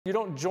You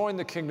don't join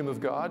the kingdom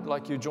of God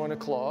like you join a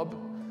club.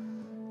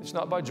 It's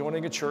not by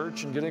joining a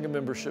church and getting a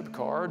membership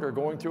card or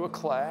going through a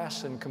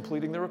class and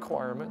completing the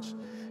requirements.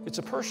 It's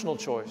a personal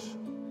choice.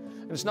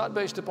 And it's not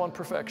based upon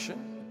perfection.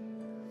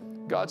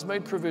 God's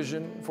made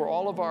provision for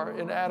all of our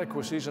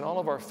inadequacies and all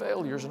of our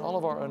failures and all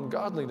of our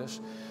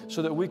ungodliness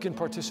so that we can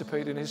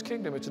participate in His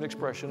kingdom. It's an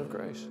expression of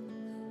grace.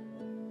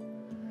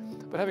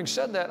 But having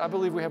said that, I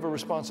believe we have a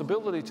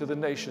responsibility to the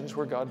nations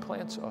where God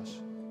plants us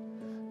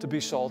to be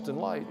salt and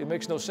light. It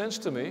makes no sense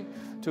to me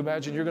to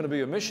imagine you're going to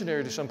be a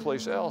missionary to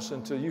someplace else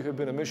until you have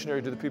been a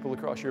missionary to the people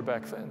across your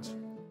back fence.